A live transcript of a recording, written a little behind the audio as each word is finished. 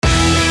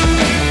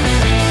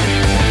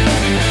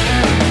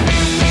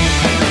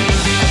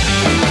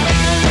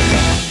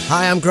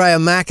Hi, I'm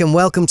Graham Mack and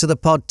welcome to the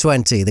Pod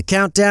 20, the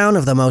countdown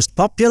of the most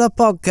popular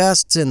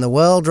podcasts in the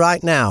world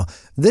right now.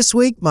 This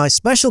week, my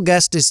special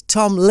guest is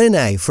Tom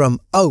Linney from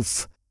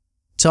OAF.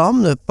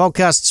 Tom, the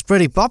podcast's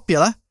pretty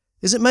popular.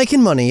 Is it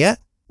making money yet?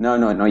 No,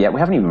 not yet. We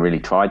haven't even really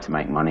tried to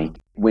make money.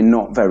 We're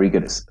not very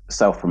good at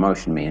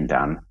self-promotion, me and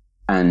Dan.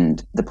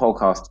 And the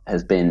podcast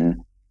has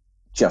been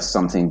just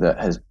something that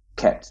has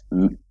kept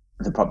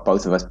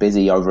both of us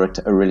busy over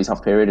a really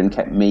tough period and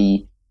kept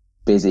me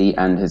busy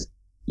and has,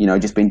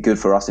 just been good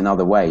for us in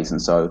other ways.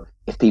 And so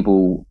if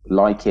people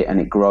like it and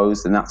it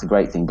grows, then that's a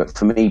great thing. But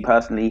for me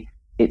personally,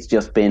 it's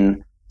just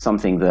been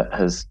something that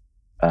has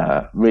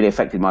really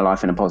affected my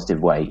life in a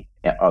positive way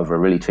over a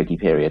really tricky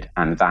period.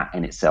 And that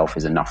in itself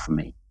is enough for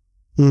me.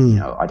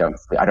 I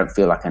don't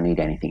feel like I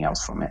need anything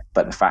else from it.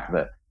 But the fact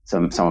that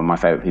some of my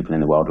favorite people in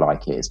the world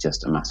like it is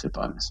just a massive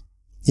bonus.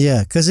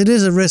 Yeah, because it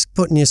is a risk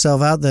putting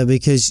yourself out there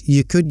because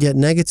you could get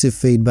negative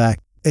feedback.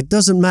 It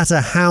doesn't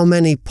matter how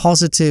many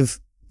positive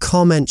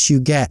comments you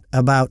get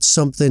about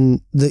something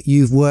that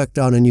you've worked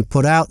on and you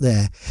put out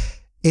there.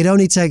 It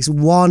only takes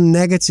one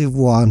negative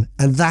one,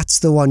 and that's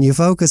the one you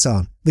focus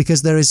on,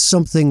 because there is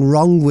something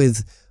wrong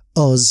with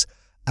us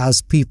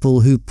as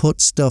people who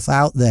put stuff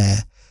out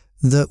there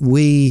that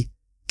we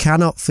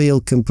cannot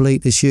feel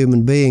complete as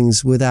human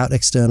beings without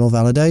external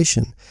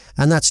validation.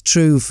 And that's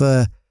true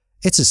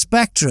it's a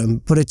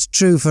spectrum, but it's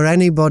true for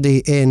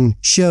anybody in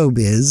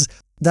showbiz.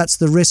 That's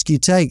the risk you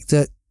take,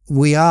 that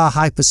we are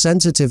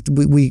hypersensitive.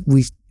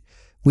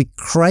 We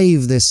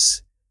crave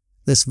this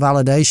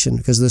validation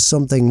because there's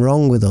something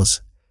wrong with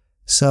us.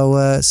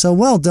 So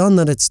well done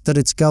that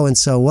it's going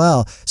so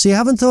well. So you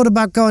haven't thought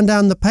about going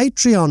down the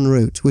Patreon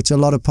route, which a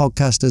lot of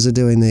podcasters are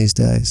doing these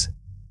days?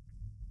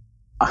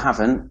 I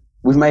haven't.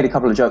 We've made a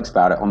couple of jokes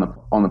about it on the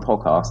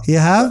podcast. You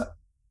have?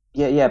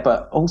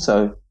 But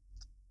also,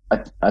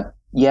 I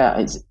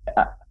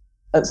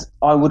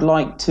would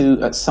like to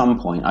at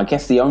some point. I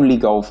guess the only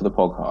goal for the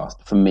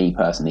podcast, for me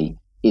personally,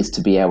 is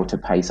to be able to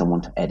pay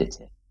someone to edit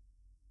it.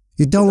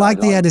 You don't like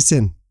the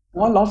editing?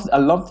 Well, I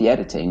love the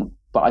editing,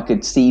 but I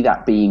could see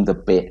that being the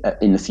bit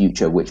in the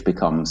future which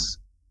becomes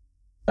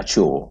a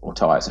chore or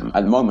tiresome.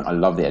 At the moment, I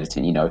love the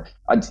editing.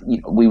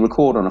 We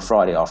record on a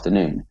Friday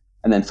afternoon,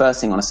 and then first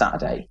thing on a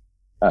Saturday,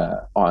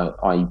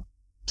 I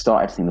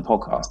start editing the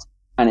podcast.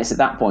 And it's at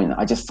that point that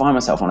I just find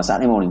myself on a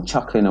Saturday morning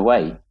chuckling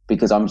away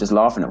because I'm just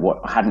laughing at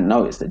what I hadn't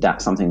noticed,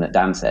 that's something that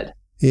Dan said.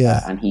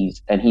 Yeah. And he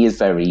is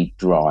very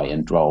dry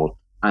and droll.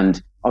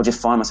 And I'll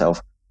just find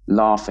myself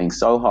laughing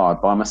so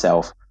hard by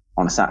myself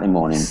on a Saturday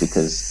morning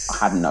because I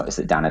hadn't noticed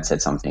that Dan had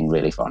said something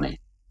really funny.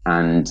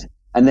 And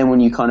then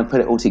when you kind of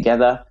put it all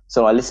together,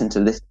 so I listened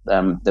to this,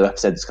 the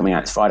episode that's coming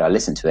out this Friday, I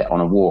listened to it on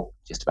a walk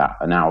just about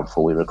an hour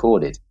before we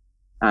recorded.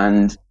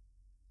 And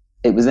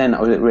it was then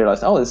I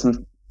realized, there's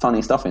some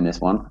funny stuff in this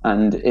one.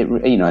 And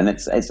and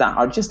it's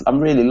that I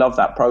really love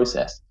that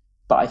process.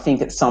 But I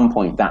think at some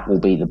point that will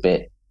be the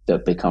bit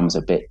that becomes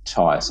a bit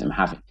tiresome.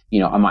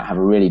 I might have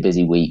a really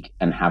busy week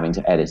and having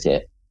to edit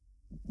it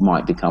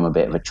might become a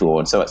bit of a chore.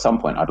 And so at some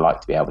point I'd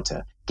like to be able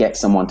to get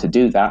someone to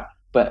do that,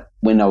 but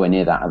we're nowhere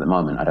near that at the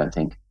moment, I don't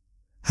think.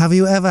 Have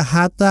you ever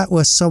had that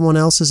where someone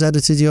else has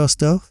edited your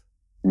stuff?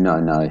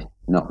 No,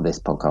 not this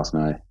podcast,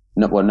 no.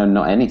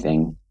 Not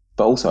anything.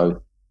 But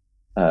also,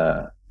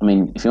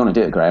 if you want to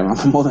do it, Graham,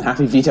 I'm more than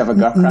happy for you to have a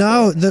go.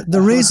 No,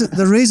 the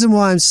reason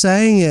why I'm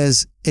saying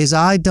is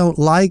I don't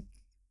like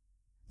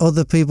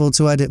other people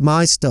to edit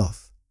my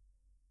stuff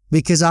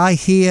because I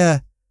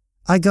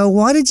go,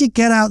 why did you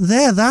get out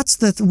there? That's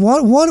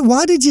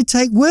why did you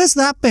where's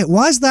that bit?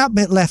 Why is that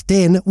bit left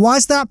in? Why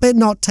is that bit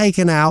not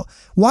taken out?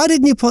 Why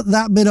didn't you put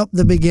that bit up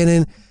the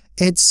beginning?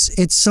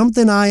 It's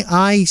something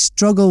I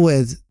struggle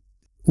with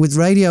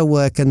radio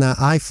work, and that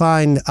I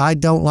find I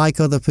don't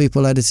like other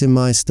people editing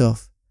my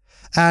stuff.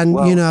 And,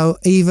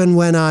 even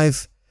when I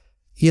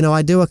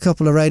do a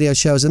couple of radio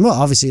shows, and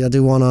obviously I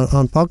do one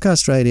on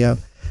podcast radio,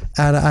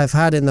 and I've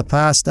had in the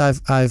past,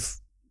 I've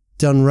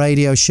done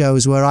radio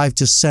shows where I've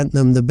just sent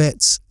them the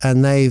bits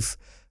and they've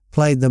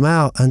played them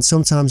out. And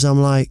sometimes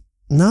I'm like,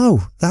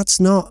 no, that's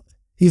not,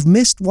 you've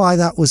missed why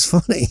that was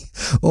funny.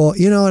 Or,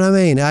 you know what I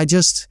mean?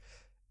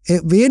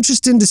 It'd be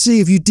interesting to see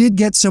if you did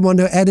get someone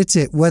to edit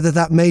it, whether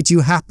that made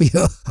you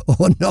happier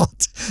or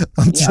not.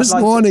 I'm just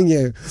warning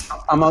you.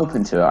 I'm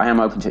open to it. I am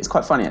open to it. It's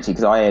quite funny actually,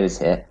 because I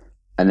edit it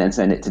and then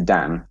send it to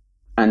Dan.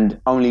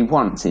 And only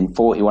once in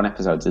 41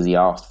 episodes has he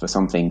asked for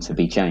something to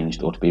be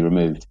changed or to be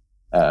removed.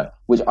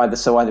 Which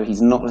either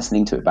he's not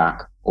listening to it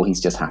back or he's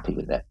just happy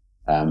with it.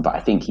 But I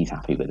think he's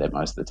happy with it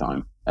most of the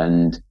time.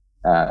 And,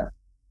 but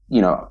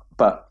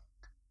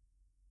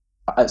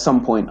at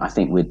some point I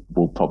think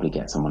we'll probably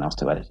get someone else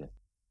to edit it.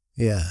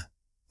 Yeah.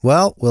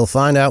 Well, we'll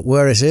find out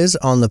where it is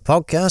on the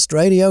podcast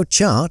radio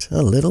chart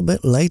a little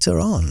bit later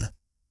on.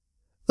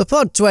 The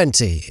Pod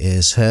 20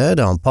 is heard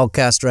on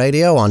podcast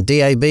radio on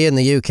DAB in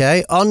the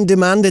UK, on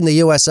demand in the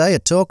USA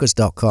at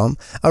talkers.com,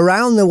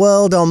 around the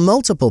world on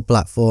multiple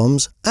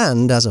platforms,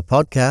 and as a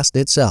podcast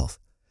itself.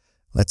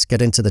 Let's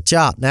get into the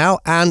chart now.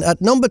 And at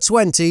number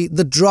 20,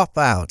 The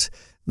Dropout,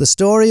 the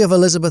story of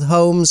Elizabeth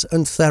Holmes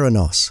and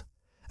Theranos.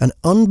 An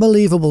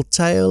unbelievable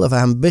tale of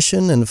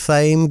ambition and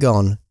fame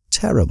gone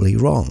terribly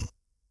wrong.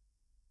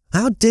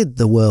 How did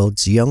the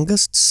world's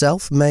youngest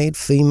self-made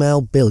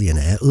female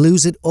billionaire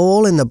lose it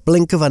all in the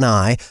blink of an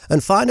eye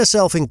and find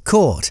herself in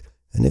court?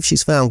 And if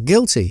she's found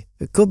guilty,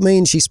 it could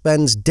mean she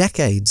spends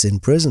decades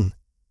in prison.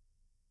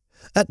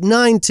 At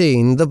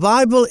 19, the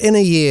Bible in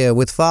a Year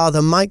with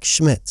Father Mike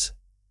Schmitz.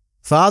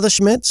 Father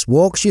Schmitz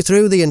walks you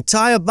through the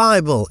entire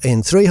Bible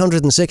in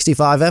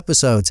 365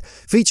 episodes,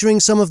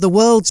 featuring some of the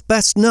world's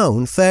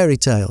best-known fairy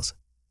tales.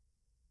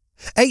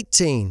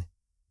 18.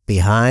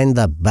 Behind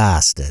the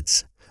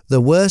Bastards. The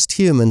worst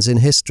humans in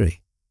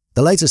history.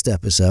 The latest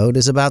episode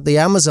is about the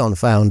Amazon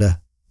founder,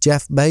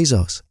 Jeff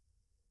Bezos.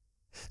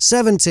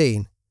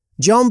 17.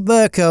 John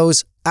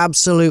Berco's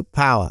Absolute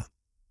Power.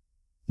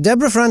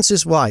 Deborah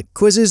Francis White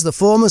quizzes the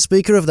former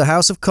Speaker of the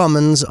House of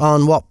Commons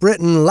on what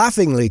Britain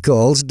laughingly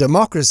calls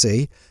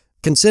democracy,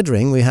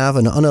 considering we have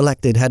an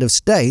unelected head of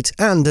state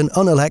and an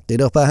unelected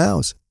upper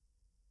house.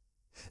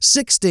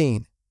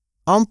 16.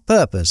 On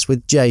Purpose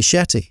with Jay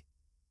Shetty.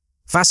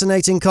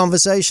 Fascinating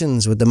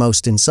conversations with the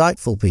most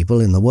insightful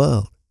people in the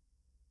world.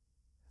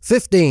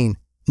 15.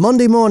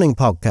 Monday Morning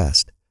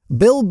Podcast.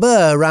 Bill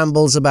Burr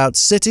rambles about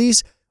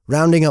cities,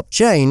 rounding up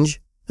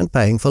change, and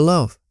paying for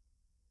love.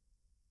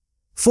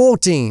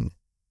 14.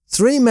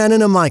 3 Men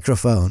and a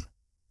Microphone.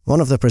 One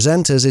of the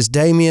presenters is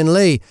Damien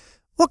Lee.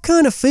 What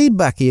kind of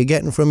feedback are you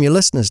getting from your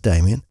listeners,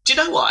 Damien? Do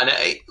you know what?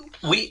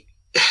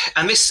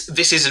 And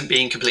this isn't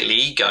being completely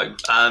ego.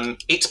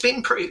 It's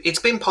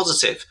been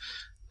positive.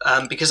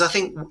 Because I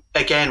think,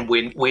 again,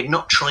 we're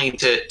not trying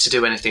to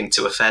do anything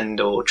to offend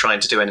or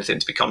trying to do anything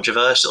to be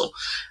controversial.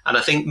 And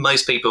I think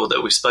most people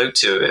that we've spoke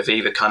to have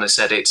either kind of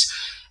said it's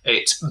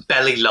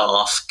belly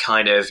laugh,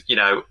 kind of,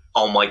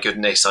 oh my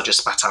goodness, I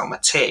just spat out my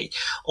tea.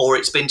 Or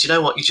it's been, do you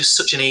know what, you're just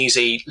such an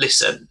easy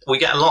listen. We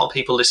get a lot of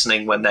people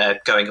listening when they're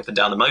going up and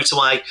down the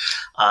motorway.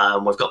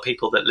 We've got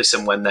people that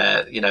listen when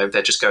they're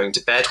just going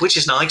to bed, which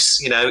is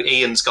nice.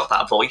 Ian's got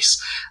that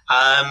voice.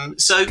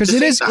 Because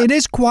it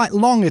is quite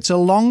long. It's a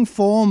long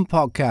form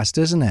podcast,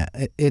 isn't it?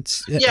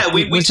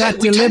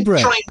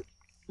 Deliberate?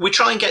 We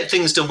try and get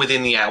things done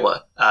within the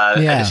hour.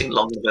 Anything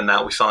longer than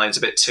that we find is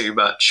a bit too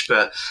much,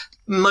 but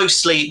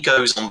mostly it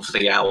goes on for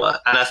the hour.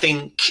 And I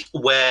think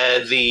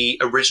where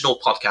the original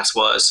podcast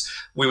was,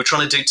 we were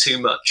trying to do too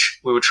much.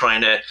 We were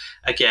trying to,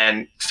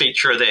 again,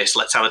 feature this.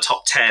 Let's have a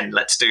top 10.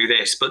 Let's do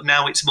this. But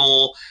now it's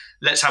more,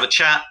 let's have a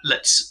chat.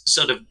 Let's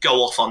sort of go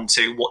off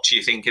onto what do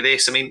you think of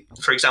this? I mean,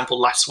 for example,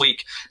 last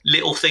week,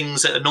 little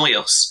things that annoy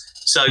us.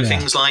 So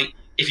things like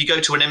if you go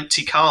to an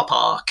empty car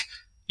park,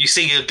 you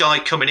see a guy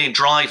coming in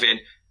driving.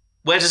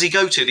 Where does he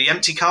go to? The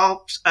empty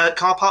car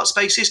park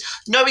spaces?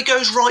 No, he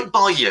goes right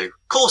by you.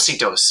 Of course he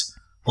does.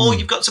 Or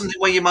you've got something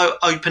where you might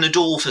open a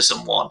door for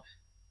someone.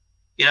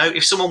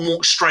 If someone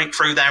walks straight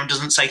through there and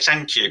doesn't say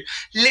thank you.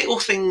 Little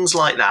things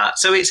like that.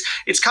 So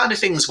it's kind of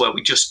things where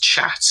we just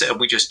chat and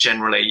we just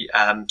generally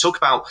talk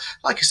about,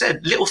 like I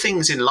said, little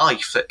things in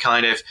life that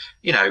kind of,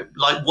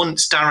 like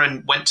once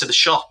Darren went to the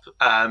shop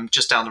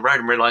just down the road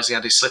and realised he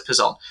had his slippers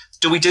on.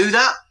 Do we do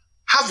that?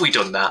 Have we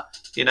done that?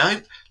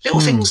 Little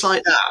things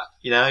like that,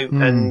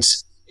 and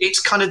it's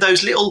kind of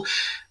those little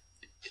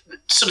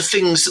sort of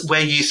things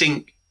where you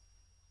think,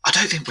 I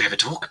don't think we ever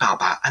talk about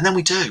that. And then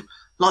we do,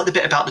 like the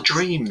bit about the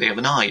dream the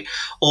other night,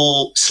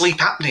 or sleep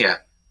apnea,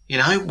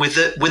 with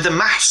the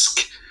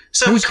mask.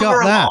 So who's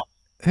got that?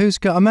 Who's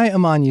got a mate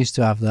of mine used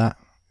to have that.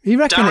 You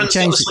reckon it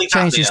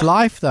changed his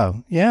life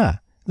though? Yeah.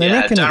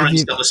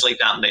 Darren's got the sleep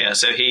apnea,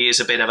 so he is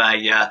a bit of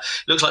a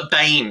looks like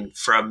Bane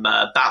from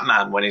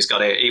Batman when he's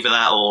got it. Either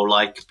that, or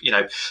like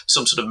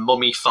some sort of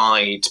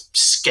mummified,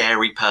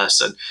 scary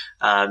person.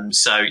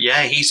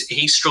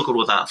 He's struggled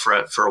with that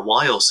for a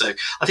while. So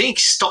I think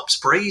he stops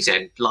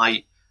breathing.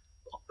 Like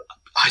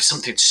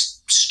something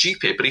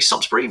stupid, but he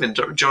stops breathing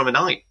during the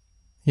night.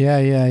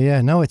 Yeah.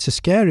 No, it's a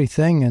scary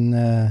thing,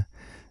 and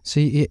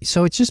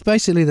so it's just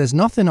basically there's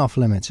nothing off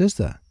limits, is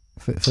there?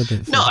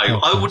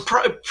 I would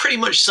pretty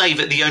much say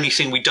that the only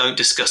thing we don't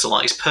discuss a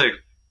lot is poo.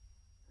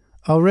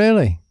 Oh,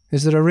 really?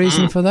 Is there a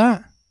reason for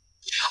that?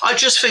 I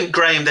just think,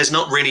 Graham, there's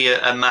not really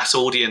a mass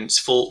audience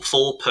for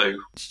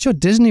poo. Sure,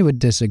 Disney would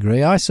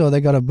disagree. I saw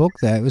they got a book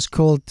there. It was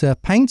called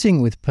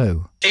Painting with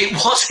Poo. It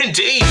was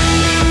indeed.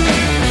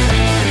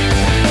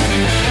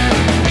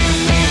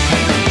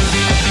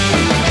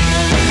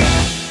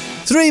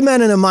 Three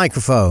Men and a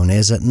Microphone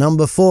is at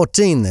number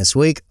 14 this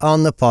week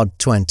on the Pod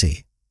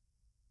 20.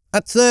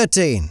 At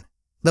 13,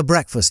 The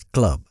Breakfast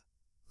Club,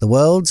 the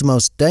world's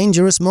most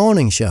dangerous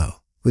morning show,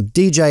 with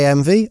DJ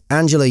Envy,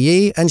 Angela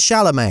Yee and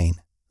Charlemagne,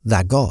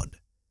 the God.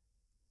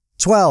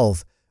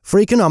 12,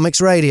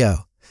 Freakonomics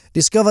Radio.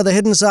 Discover the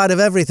hidden side of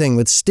everything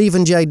with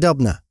Stephen J.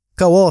 Dubner,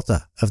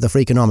 co-author of the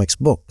Freakonomics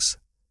books.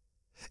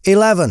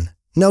 11,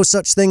 No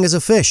Such Thing as a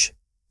Fish,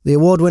 the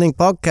award-winning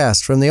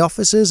podcast from the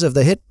offices of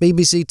the hit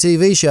BBC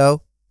TV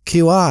show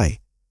QI.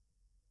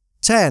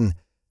 10,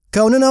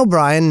 Conan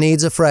O'Brien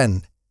Needs a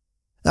Friend.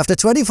 After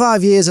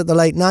 25 years at the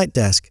late-night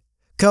desk,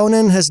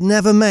 Conan has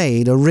never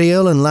made a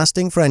real and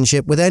lasting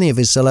friendship with any of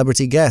his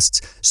celebrity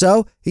guests,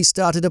 so he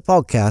started a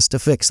podcast to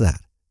fix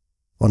that.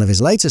 One of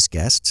his latest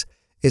guests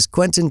is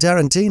Quentin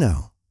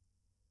Tarantino.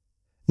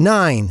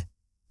 9.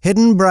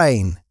 Hidden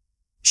Brain.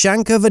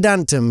 Shankar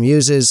Vedantam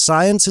uses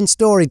science and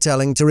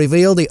storytelling to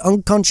reveal the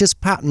unconscious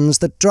patterns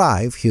that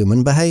drive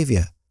human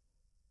behavior.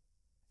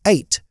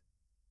 8.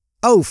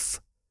 OAF.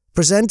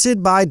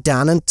 Presented by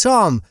Dan and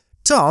Tom.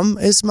 Tom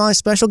is my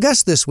special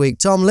guest this week,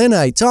 Tom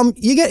Linney. Tom,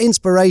 you get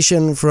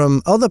inspiration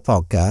from other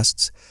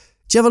podcasts.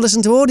 Do you ever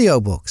listen to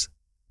audiobooks?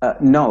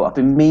 No, I've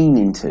been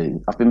meaning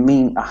to. I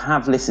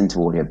have listened to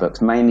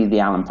audiobooks, mainly the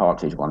Alan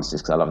Partridge ones,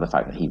 just because I love the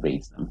fact that he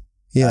reads them.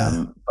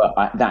 Yeah.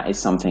 But that is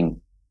something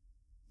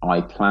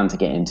I plan to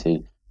get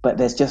into. But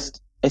it's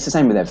the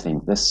same with everything.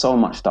 There's so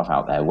much stuff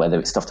out there, whether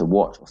it's stuff to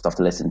watch or stuff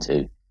to listen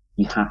to.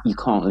 You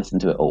can't listen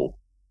to it all.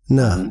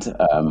 No. And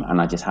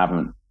I just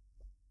haven't.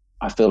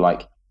 I feel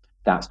like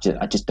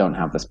I just don't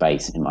have the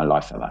space in my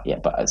life for that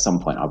yet. But at some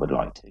point, I would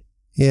like to.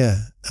 Yeah,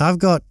 I've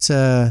got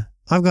 87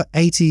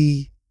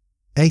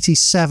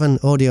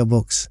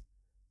 audiobooks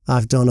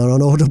I've done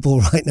on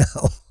Audible right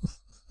now.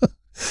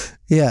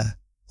 Yeah,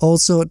 all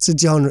sorts of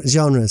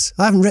genres.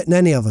 I haven't written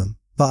any of them,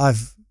 but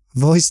I've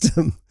voiced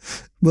them.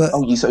 But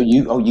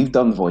you've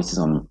done voices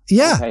on them?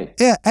 Yeah, okay.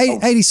 Yeah,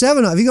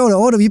 87. If you go to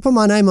Audible, you put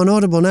my name on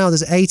Audible now,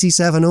 there's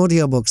 87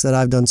 audiobooks that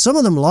I've done. Some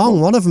of them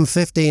long, one of them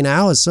 15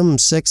 hours, some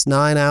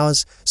 6-9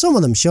 hours, some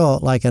of them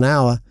short, like an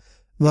hour.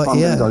 But if I'm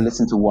going to go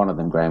listen to one of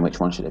them, Graham, which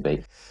one should it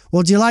be?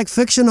 Well, do you like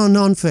fiction or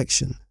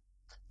non-fiction?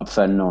 I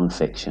prefer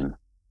non-fiction.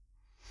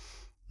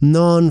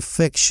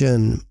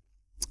 Non-fiction.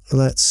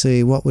 Let's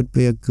see, what would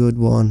be a good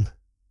one?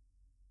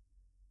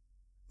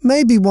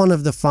 Maybe one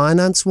of the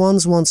finance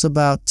ones, once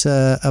about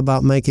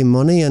making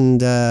money and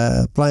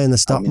playing the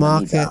stock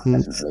market.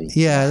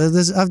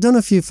 I've done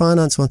a few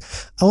finance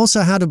ones.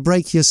 Also, how to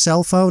break your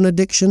cell phone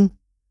addiction.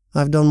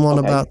 I've done one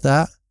about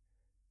that.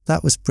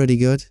 That was pretty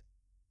good.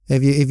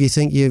 If you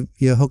think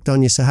you're hooked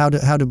on your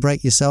how to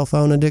break your cell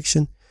phone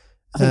addiction.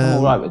 I think I'm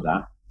all right with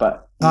that.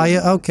 But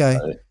okay.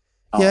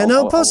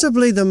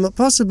 Possibly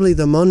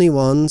the money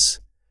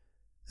ones.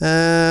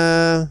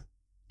 Is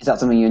that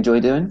something you enjoy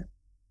doing?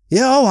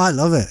 Yeah, I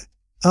love it.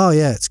 Oh,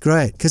 yeah, it's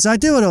great. Because I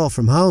do it all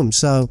from home,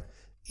 so,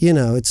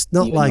 it's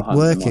not like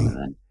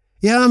working.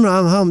 Yeah, I'm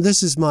home.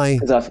 This is my...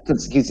 Because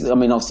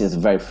obviously it's a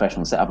very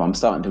professional setup. I'm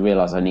starting to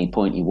realise I need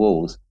pointy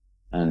walls.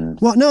 And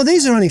well, no,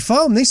 these are only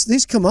foam.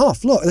 These come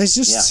off. Look, they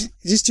just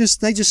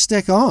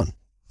stick on.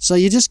 So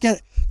you just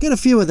get a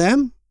few of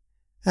them,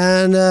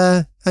 and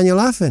you're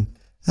laughing.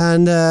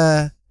 And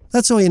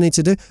that's all you need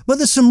to do. But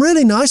there's some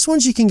really nice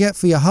ones you can get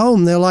for your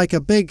home. They're like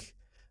a big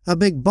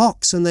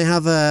box, and they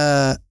have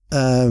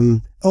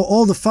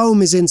all the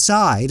foam is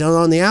inside, and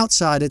on the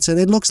outside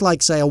it looks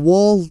like, say, a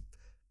wall,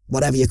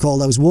 whatever you call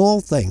those wall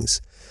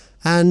things.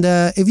 And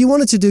if you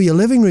wanted to do your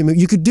living room,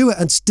 you could do it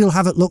and still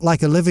have it look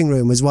like a living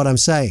room, is what I'm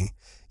saying.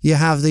 You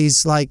have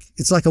these,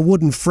 it's like a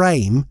wooden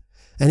frame,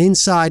 and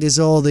inside is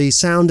all the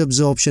sound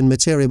absorption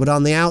material, but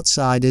on the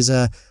outside is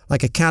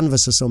like a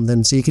canvas or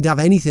something, so you could have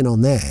anything on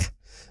there.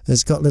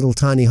 It's got little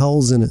tiny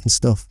holes in it and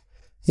stuff.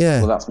 Yeah.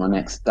 Well, that's my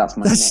next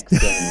journey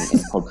in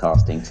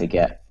podcasting, to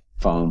get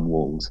foam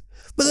walls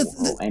or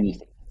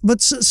anything.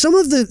 But some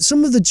of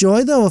the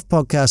joy though of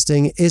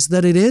podcasting is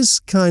that it is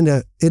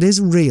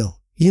real.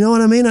 You know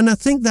what I mean? And I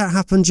think that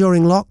happened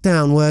during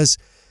lockdown, whereas,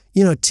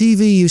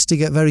 TV used to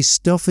get very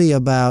stuffy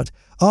about,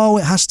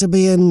 it has to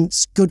be in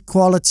good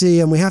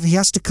quality, and he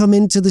has to come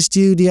into the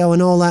studio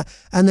and all that.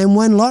 And then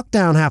when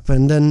lockdown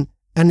happened and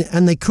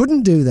they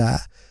couldn't do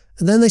that,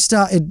 and then they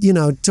started,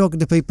 talking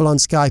to people on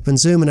Skype and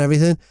Zoom and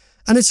everything.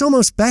 And it's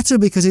almost better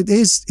because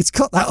it's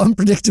got that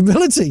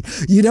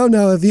unpredictability. You don't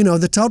know if,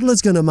 the toddler's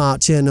going to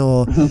march in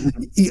or, so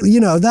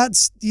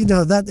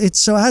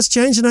it has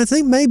changed. And I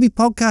think maybe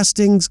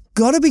podcasting's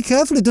got to be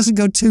careful it doesn't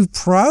go too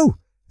pro.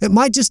 It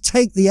might just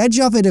take the edge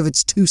off it if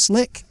it's too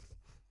slick.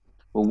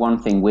 Well, one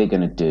thing we're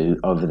going to do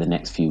over the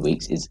next few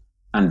weeks is,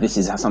 and this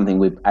is something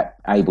we're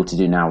able to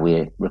do now,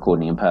 we're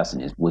recording in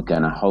person, is we're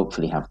going to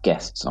hopefully have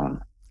guests on.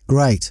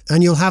 Great.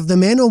 And you'll have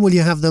them in, or will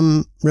you have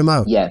them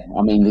remote? Yeah.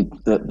 I mean,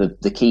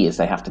 the key is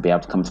they have to be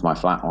able to come to my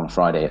flat on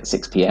Friday at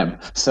 6 p.m.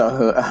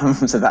 So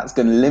that's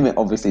going to limit,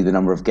 obviously, the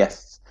number of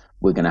guests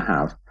we're going to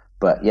have.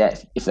 But yeah,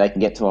 if they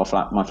can get to my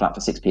flat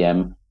for 6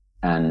 p.m.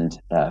 and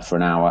for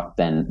an hour,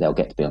 then they'll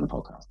get to be on the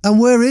podcast. And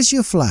where is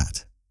your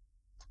flat?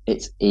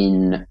 It's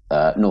in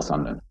North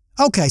London.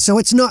 Okay, so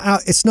it's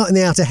not in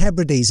the Outer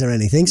Hebrides or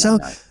anything. No.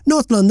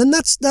 North London,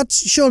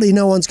 that's surely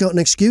no one's got an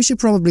excuse. You're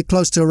probably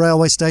close to a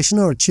railway station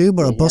or a tube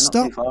or a bus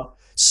stop. Not too far.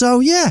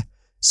 So yeah,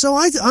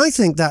 I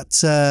think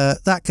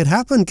that could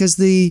happen, because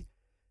the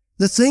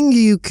thing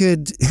you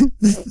could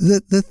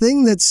the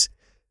thing that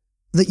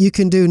you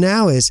can do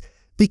now is,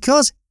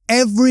 because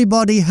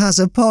everybody has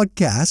a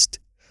podcast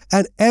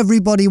and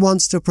everybody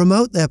wants to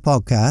promote their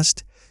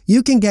podcast,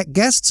 you can get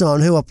guests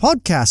on who are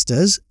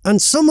podcasters,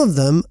 and some of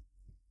them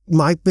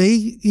might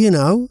be,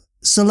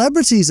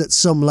 celebrities at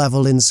some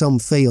level in some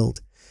field.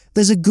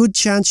 There's a good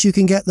chance you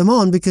can get them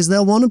on because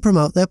they'll want to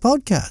promote their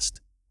podcast.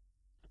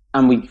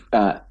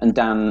 And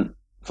Dan,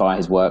 via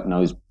his work,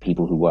 knows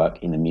people who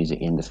work in the music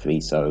industry.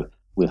 So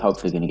we're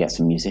hopefully going to get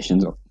some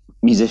musicians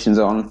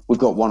on. We've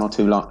got one or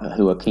two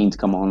who are keen to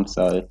come on.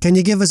 So can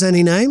you give us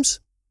any names?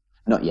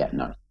 Not yet,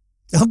 no.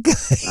 Okay.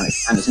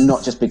 And it's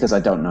not just because I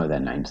don't know their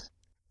names.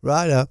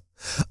 Righto.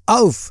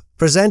 OAF,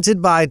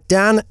 presented by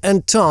Dan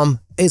and Tom,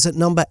 is at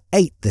number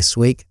 8 this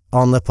week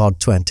on the Pod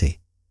 20.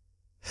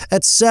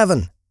 At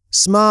 7,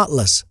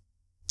 Smartless.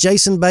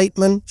 Jason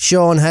Bateman,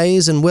 Sean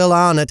Hayes and Will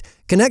Arnott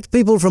connect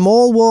people from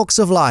all walks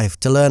of life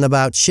to learn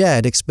about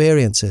shared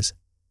experiences.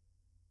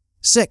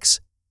 6,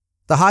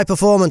 The High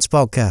Performance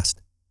Podcast,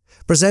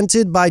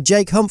 presented by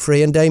Jake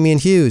Humphrey and Damien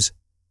Hughes.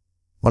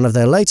 One of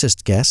their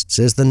latest guests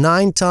is the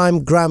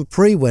 9-time Grand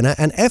Prix winner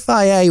and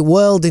FIA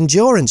World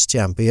Endurance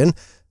Champion,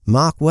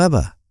 Mark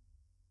Webber.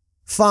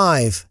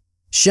 5,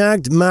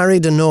 Shagged,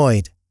 Married,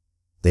 Annoyed.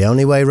 The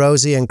only way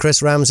Rosie and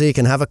Chris Ramsey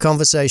can have a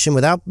conversation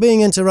without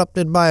being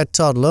interrupted by a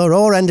toddler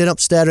or ending up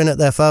staring at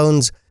their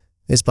phones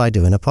is by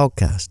doing a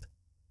podcast.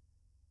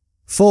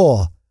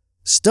 4,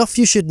 Stuff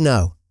You Should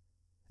Know.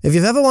 If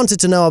you've ever wanted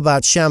to know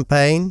about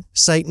champagne,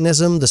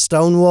 Satanism, the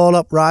Stonewall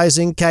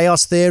Uprising,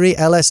 chaos theory,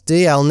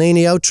 LSD, El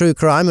Nino, true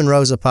crime and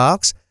Rosa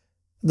Parks,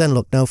 then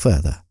look no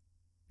further.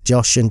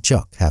 Josh and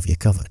Chuck have you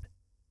covered.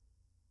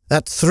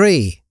 At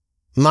 3,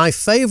 My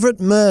Favourite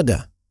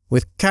Murder,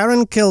 with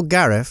Karen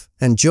Kilgariff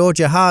and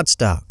Georgia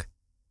Hardstock.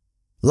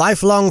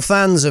 Lifelong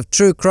fans of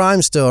true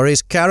crime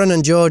stories, Karen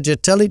and Georgia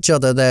tell each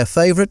other their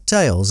favourite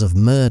tales of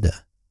murder.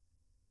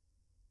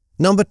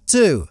 Number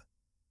 2,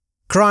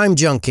 Crime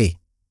Junkie.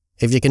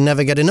 If you can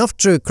never get enough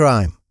true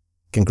crime,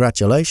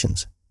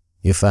 congratulations,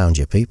 you found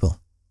your people.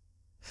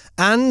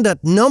 And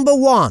at number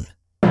 1,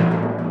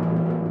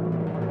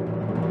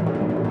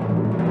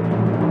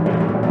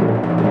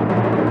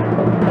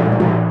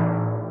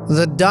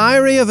 The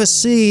Diary of a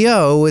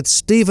CEO with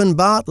Stephen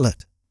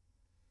Bartlett.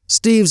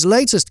 Steve's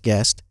latest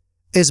guest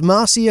is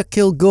Marcia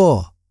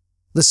Kilgore,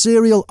 the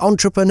serial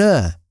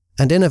entrepreneur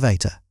and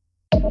innovator.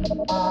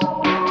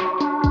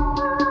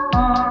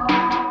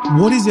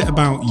 What is it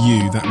about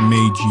you that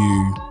made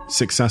you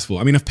successful?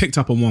 I mean, I've picked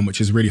up on one, which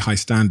is really high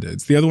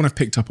standards. The other one I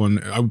picked up on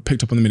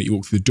the minute you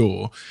walked through the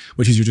door,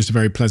 which is you're just a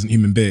very pleasant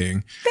human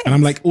being. Thanks. And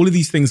I'm like, all of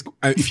these things,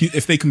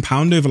 if they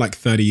compound over like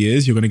 30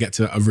 years, you're going to get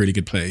to a really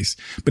good place.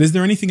 But is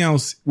there anything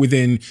else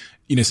within,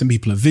 some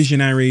people are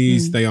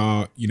visionaries, they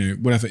are,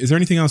 whatever. Is there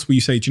anything else where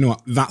you say, do you know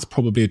what, that's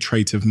probably a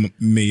trait of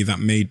me that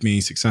made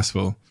me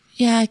successful?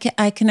 Yeah,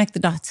 I connect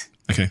the dots.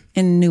 Okay.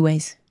 In new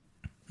ways.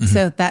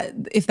 So that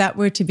if that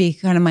were to be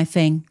kind of my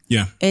thing,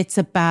 it's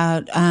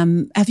about,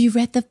 have you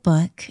read the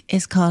book?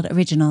 It's called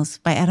Originals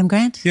by Adam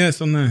Grant. Yeah, it's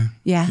on there.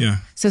 Yeah.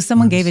 So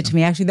someone gave it to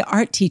me. Actually, the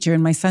art teacher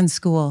in my son's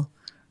school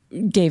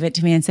gave it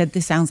to me and said,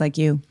 this sounds like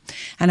you.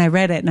 And I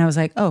read it and I was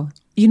like, oh,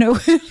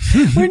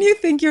 when you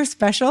think you're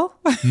special.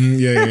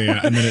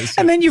 Yeah.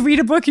 And then you read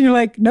a book and you're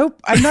like,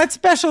 nope, I'm not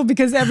special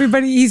because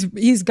everybody,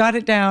 he's got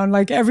it down.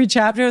 Like every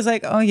chapter I was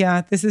like, oh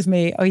yeah, this is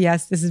me. Oh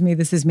yes, this is me.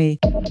 This is me.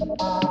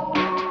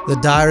 The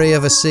Diary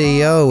of a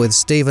CEO with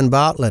Stephen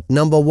Bartlett,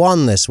 number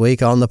 1 this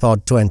week on the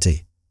Pod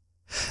 20.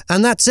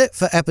 And that's it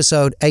for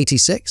episode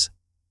 86.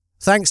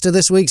 Thanks to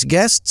this week's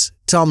guests,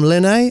 Tom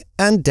Linney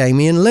and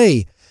Damien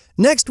Lee.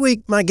 Next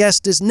week, my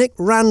guest is Nick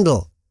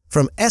Randall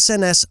from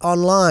SNS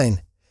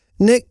Online.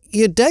 Nick,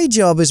 your day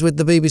job is with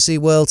the BBC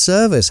World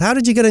Service. How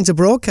did you get into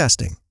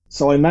broadcasting?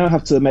 So I now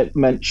have to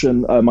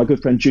mention my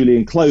good friend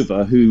Julian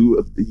Clover,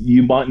 who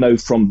you might know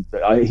from,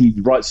 he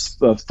writes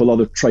for a lot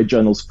of trade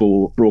journals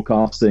for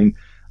broadcasting,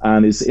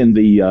 and is in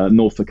the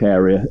Norfolk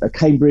area,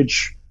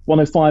 Cambridge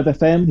 105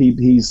 FM.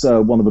 He's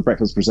one of the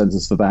breakfast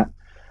presenters for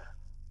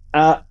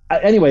that.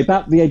 Anyway,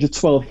 about the age of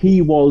 12,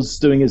 he was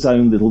doing his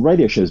own little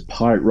radio shows,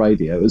 pirate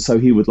radio. So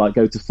he would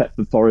go to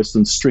Thetford Forest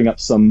and string up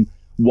some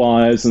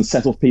wires and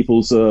set off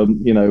people's,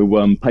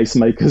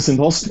 pacemakers in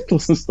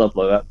hospitals and stuff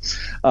like that.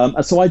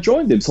 And so I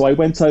joined him. So I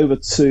went over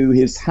to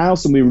his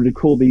house and we would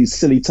record these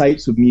silly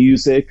tapes with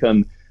music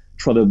and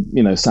try to,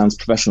 sound as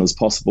professional as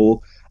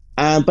possible.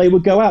 And they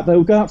would go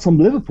out from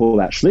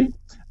Liverpool, actually.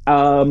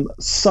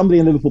 Somebody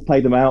in Liverpool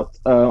played them out.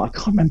 I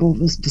can't remember what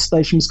the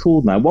station was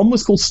called now. One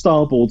was called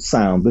Starboard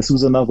Sound. This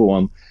was another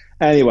one.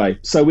 Anyway,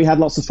 so we had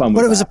lots of fun with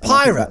that. But it was a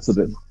pirate. That's a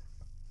bit...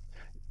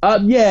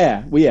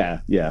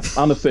 Yeah.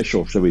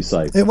 Unofficial, shall we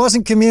say. It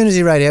wasn't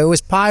community radio, it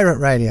was pirate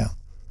radio.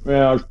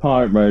 Yeah, it was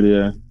pirate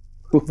radio.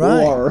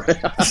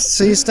 Right.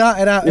 So you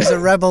started out as a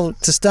rebel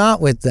to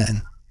start with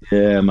then?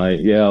 Yeah, mate.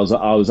 Yeah,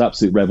 I was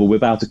absolute rebel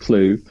without a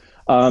clue.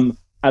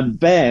 And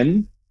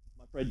then,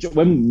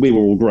 when we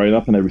were all grown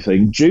up and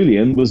everything,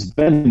 Julian was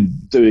then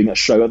doing a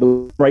show at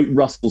the Great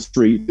Russell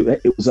Street.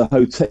 It was a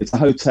hotel. It's a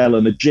hotel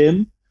and a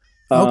gym.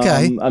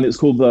 Okay. And it's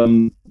called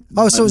so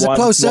it was a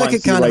closed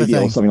circuit kind of a thing,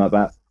 or something like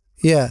that.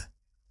 Yeah.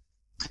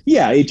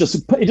 Yeah, it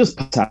just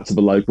put out to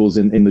the locals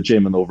in the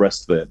gym and all the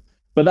rest of it.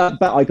 But that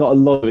I got a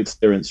lot of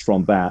experience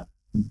from that.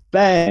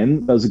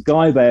 Then there was a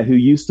guy there who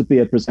used to be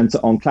a presenter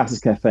on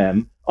Classic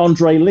FM,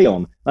 Andre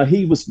Leon. Now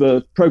he was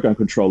the program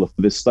controller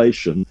for this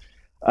station.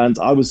 And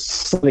I was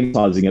selling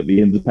advertising at the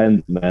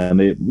Independent,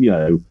 and it,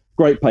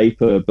 great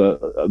paper, but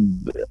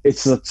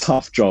it's a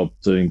tough job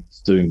doing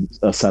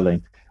selling.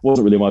 It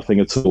wasn't really my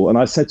thing at all. And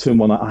I said to him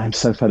one night, I'm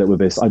so fed up with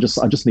this. I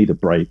just need a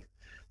break.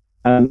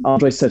 And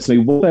Andre said to me,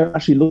 well, they're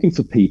actually looking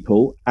for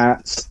people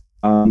at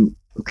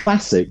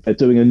Classic. They're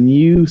doing a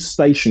new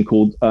station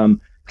called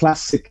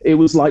Classic. It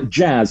was like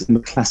jazz in the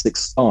classic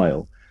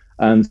style.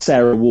 And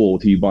Sarah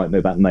Ward, who you might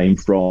know that name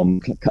from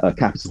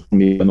Capital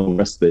from You and all the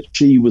rest of it,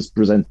 she was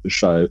presenting the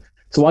show.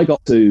 So I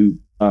got to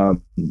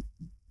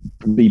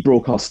be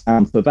broadcast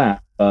sound for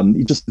that,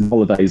 just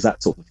holidays,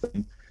 that sort of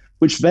thing,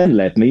 which then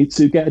led me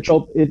to get a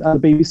job at the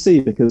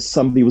BBC because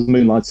somebody was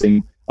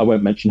moonlighting, I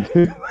won't mention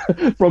who,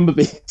 from the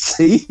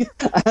BBC.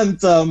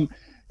 And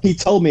he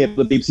told me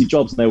about the BBC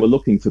jobs and they were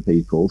looking for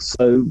people.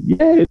 So,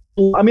 yeah,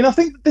 I mean, I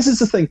think this is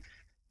the thing.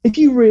 If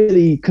you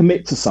really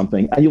commit to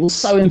something and you're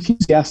so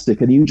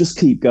enthusiastic and you just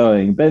keep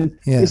going, then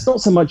it's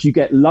not so much you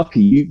get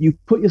lucky. You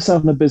put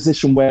yourself in a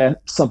position where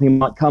something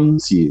might come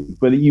to you,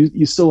 but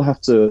you still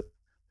have to,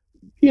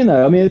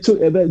 I mean, it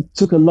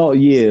took a lot of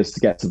years to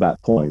get to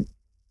that point.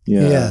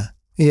 Yeah.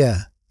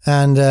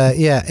 And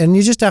and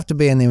you just have to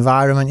be in the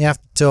environment. You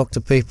have to talk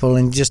to people,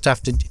 and you just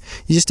have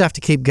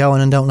to keep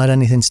going and don't let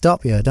anything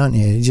stop you, don't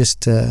you? You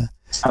just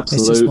Absolutely.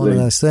 It's just one of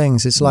those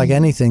things. It's like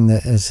anything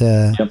that is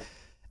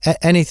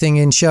anything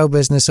in show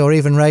business or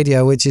even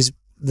radio, which is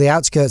the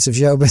outskirts of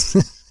show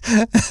business.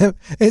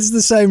 It's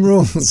the same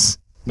rules.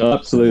 No,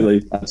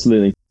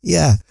 absolutely.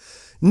 Yeah.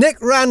 Nick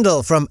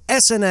Randall from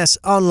SNS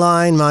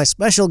Online, my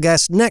special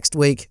guest next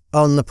week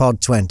on the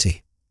Pod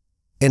 20.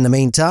 In the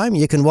meantime,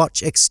 you can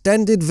watch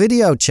extended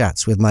video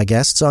chats with my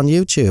guests on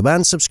YouTube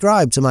and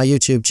subscribe to my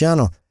YouTube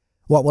channel.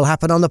 What will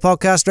happen on the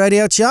podcast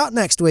radio chart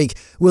next week?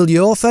 Will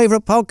your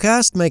favourite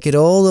podcast make it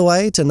all the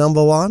way to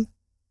number 1?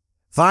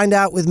 Find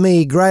out with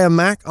me, Graham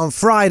Mack, on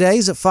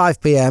Fridays at 5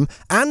 p.m.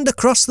 and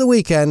across the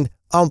weekend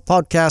on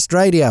Podcast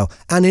Radio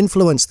and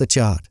influence the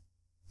chart.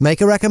 Make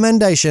a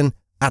recommendation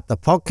at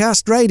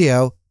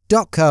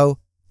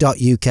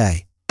thepodcastradio.co.uk.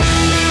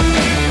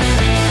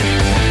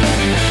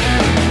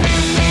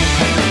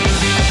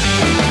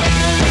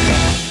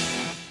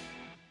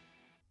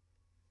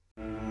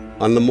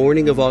 On the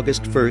morning of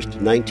August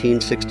 1st,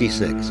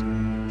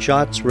 1966,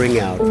 shots ring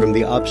out from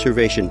the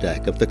observation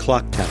deck of the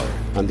clock tower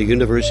on the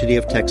University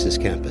of Texas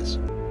campus.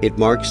 It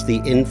marks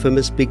the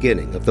infamous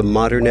beginning of the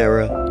modern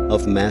era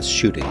of mass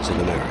shootings in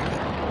America.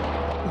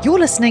 You're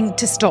listening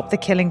to Stop the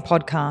Killing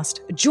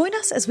podcast. Join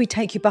us as we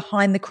take you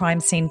behind the crime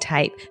scene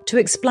tape to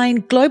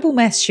explain global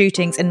mass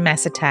shootings and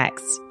mass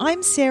attacks.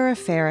 I'm Sarah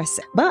Ferris,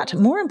 but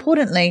more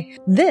importantly,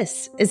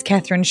 this is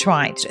Catherine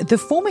Schweit, the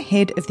former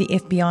head of the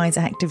FBI's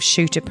active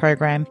shooter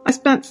program. I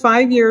spent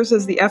 5 years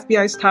as the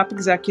FBI's top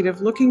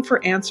executive looking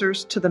for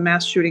answers to the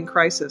mass shooting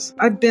crisis.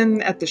 I've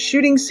been at the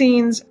shooting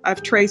scenes,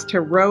 I've traced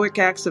heroic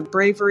acts of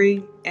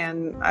bravery,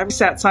 and I've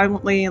sat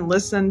silently and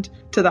listened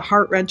to the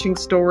heart-wrenching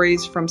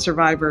stories from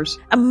survivors.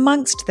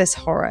 Amongst this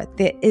horror,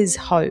 there is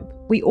hope.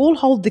 We all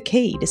hold the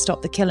key to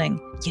stop the killing.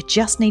 You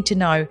just need to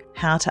know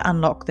how to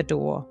unlock the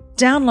door.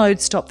 Download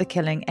Stop the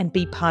Killing and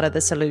be part of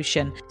the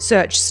solution.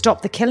 Search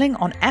Stop the Killing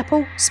on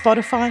Apple,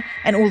 Spotify,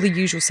 and all the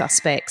usual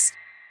suspects.